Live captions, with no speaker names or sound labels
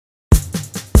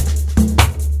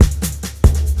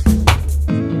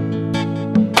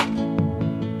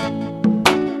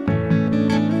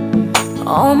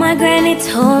Oh, my granny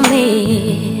told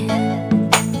me,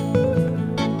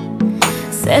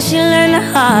 said she learned the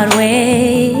hard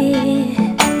way.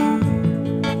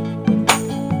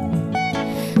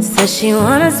 Said she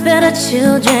wanna spare the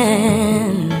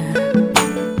children.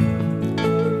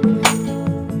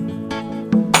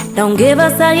 Don't give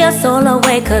us all your soul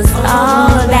away, 'cause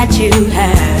all that you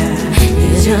have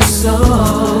is your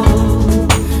soul.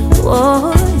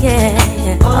 Oh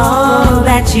yeah, all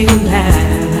that you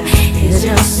have is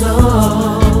your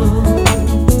soul.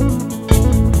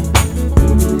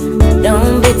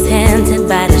 Don't be tempted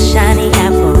by the shiny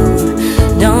apple.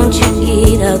 Don't you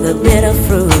eat of the bitter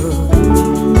fruit.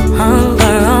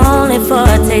 Hunger only for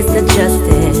a taste of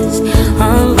justice.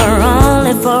 Hunger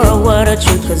only for a word of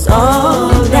truth. 'Cause all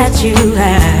that you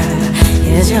have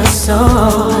is your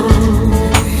soul.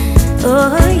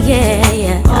 Oh yeah,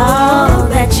 yeah. All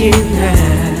that you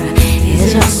have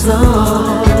is your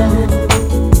soul.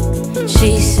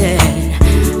 She said,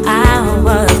 I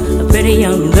was a pretty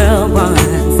young girl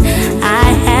once. I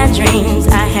had dreams,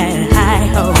 I had high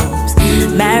hopes.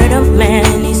 Married a man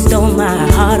and he stole my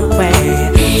heart away.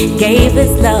 Gave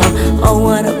his love, oh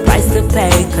what a price to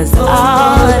pay. 'Cause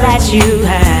all that you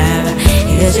have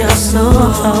is your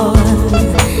soul.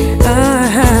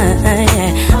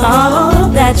 Yeah. All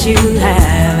that you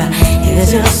have is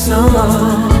your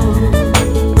soul.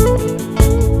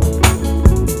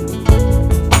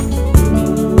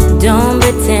 Don't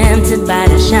be tempted by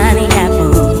the shiny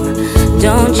apple.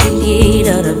 Don't you eat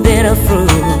of the bitter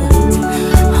fruit.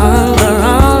 Hunger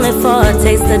only for a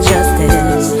taste of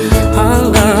justice.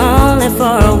 Hunger only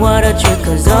for a word of truth.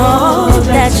 'Cause all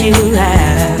that you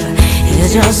have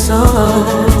is your soul.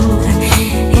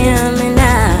 Hear me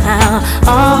now.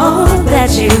 All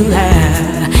that you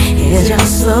have is your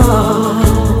soul.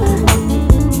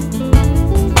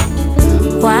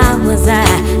 Why was I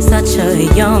such a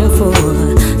young fool?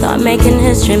 Thought making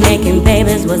history, making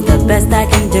babies was the best I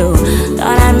can do.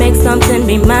 Thought I'd make something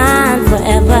be mine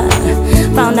forever.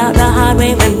 Found out the hard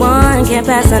way when one can't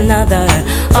pass another.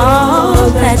 All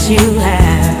that you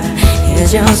have is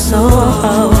your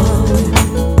soul.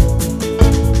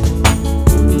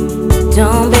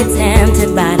 Don't be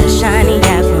tempted by the shiny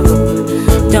apple.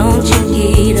 Don't you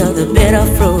eat of the bitter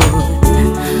fruit.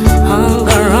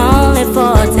 Hunger only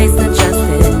for a taste of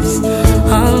justice.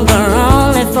 Hunger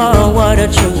only for a word of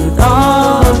truth.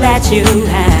 All that you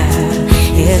have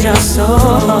is your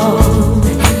soul.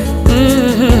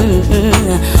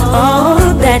 All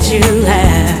that you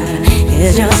have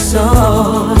is your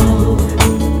soul.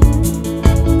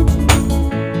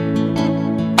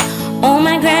 Oh,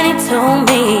 my granny told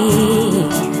me,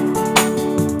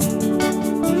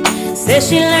 said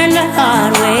she learned the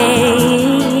hard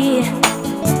way.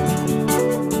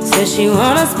 Said she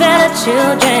wanna spare the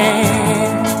children.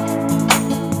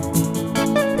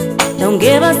 Don't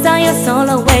give us all your soul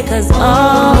away, 'cause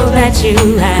all that you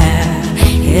have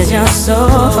is your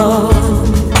soul.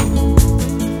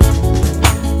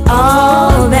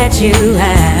 All that you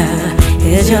have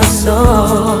is your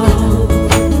soul.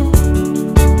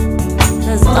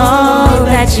 'Cause all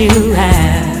that you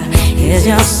have is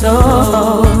your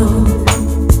soul.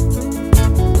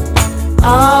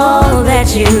 All that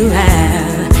you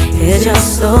have is your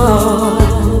soul.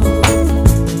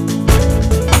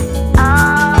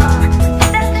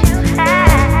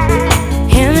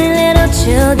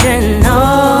 Children,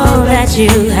 all that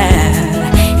you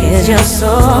have is your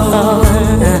soul.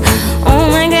 Oh,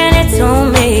 my granny told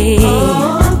me,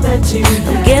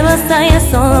 don't give us all your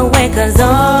soul away, 'cause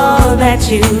all that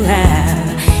you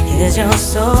have is your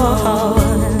soul.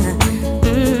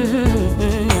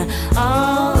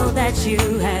 All that you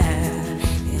have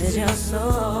is your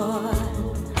soul.